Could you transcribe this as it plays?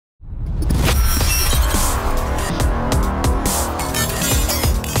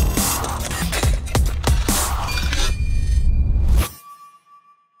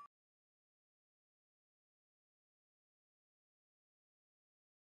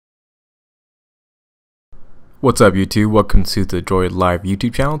What's up YouTube? Welcome to the DroidLife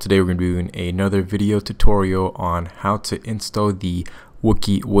YouTube channel. Today we're going to be doing another video tutorial on how to install the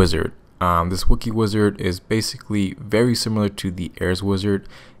Wookie Wizard. This Wookie Wizard is basically very similar to the Airs Wizard.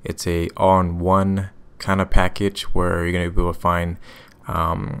 It's a all-in-one kind of package where you're going to be able to find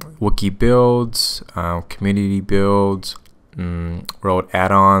Wookie builds, community builds, world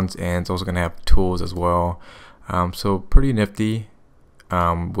add-ons, and it's also going to have tools as well. So pretty nifty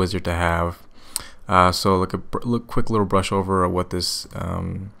wizard to have. So like a quick little brush over of what this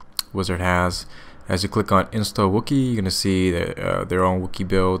wizard has. As you click on install Wookie, you're gonna see that their own Wookie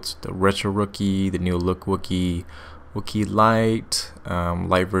builds: the retro Wookie, the new look Wookie, Wookie light,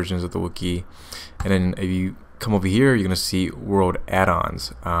 light versions of the Wookie. And then if you come over here, you're gonna see world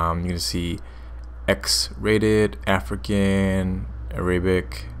add-ons. You're gonna see X-rated, African,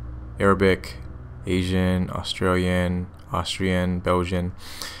 Arabic, Asian, Australian, Belgian.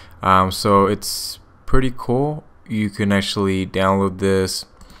 So it's pretty cool. You can actually download this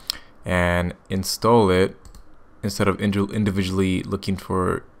and install it instead of individually looking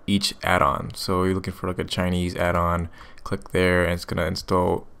for each add-on. So you're looking for like a Chinese add-on, click there and it's gonna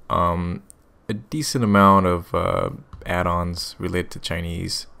install a decent amount of add-ons related to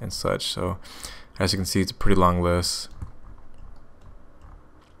Chinese and such. So as you can see, it's a pretty long list.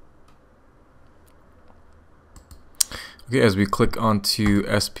 Okay, as we click onto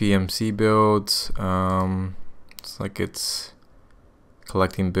SPMC builds, it's like it's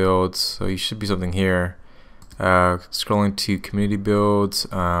collecting builds, so you should be something here. Scrolling to community builds,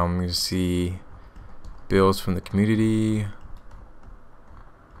 you see builds from the community.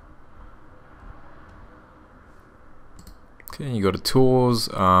 Okay, and you go to tools,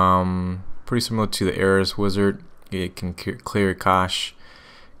 pretty similar to the Airs Wizard. It can clear cache,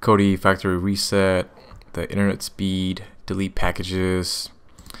 Kodi factory reset, the internet speed, delete packages.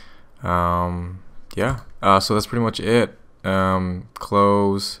 Yeah, so that's pretty much it.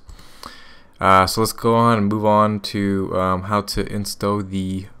 Close. So let's go on and move on to how to install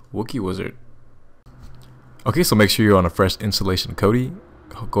the Wookie Wizard. Okay, so make sure you're on a fresh installation of Kodi.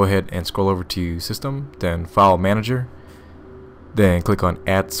 Go ahead and scroll over to System, then File Manager, then click on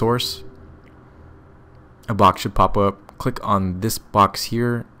Add Source. A box should pop up. Click on this box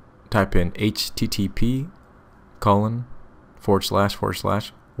here. Type in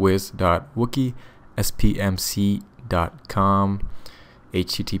http://wiz.wookiespmc.com,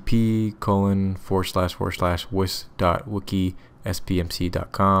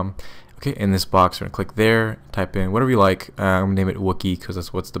 http://wiz.wookiespmc.com. Okay, in this box, we're gonna click there. Type in whatever you like. I'm gonna name it Wookie because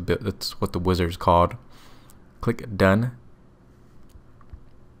that's what the wizard is called. Click Done.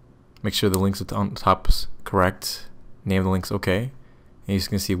 Make sure the links on the top is correct. Name the links okay. And you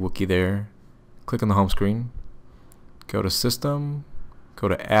can see Wookie there. Click on the home screen. Go to System. Go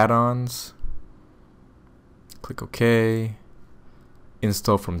to Add-ons. Click OK.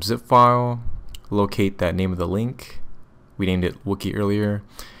 Install from zip file. Locate that name of the link. We named it Wookie earlier.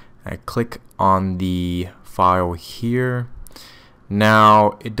 I click on the file here.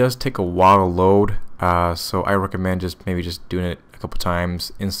 Now it does take a while to load, so I recommend maybe just doing it a couple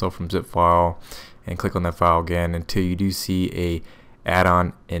times. Install from zip file and click on that file again until you do see a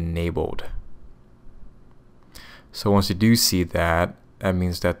add-on enabled. So once you do see that, that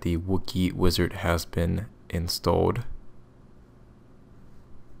means that the Wookie Wizard has been installed.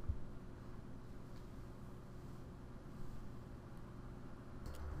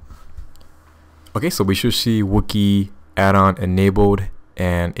 Okay, so we should see Wookie add-on enabled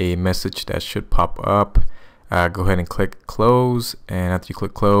and a message that should pop up. Go ahead and click close, and after you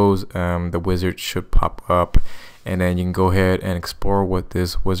click close, the wizard should pop up, and then you can go ahead and explore what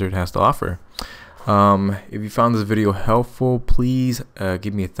this wizard has to offer. If you found this video helpful, please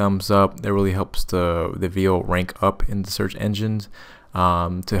give me a thumbs up. That really helps the video rank up in the search engines,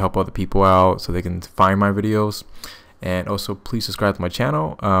 to help other people out so they can find my videos. And also please subscribe to my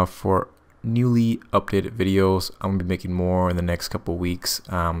channel for newly updated videos. I'm gonna be making more in the next couple weeks,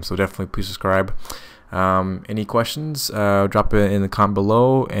 so definitely please subscribe. Any questions, drop it in the comment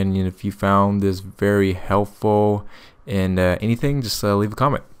below, and if you found this very helpful and anything, just leave a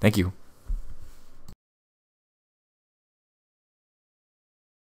comment. Thank you.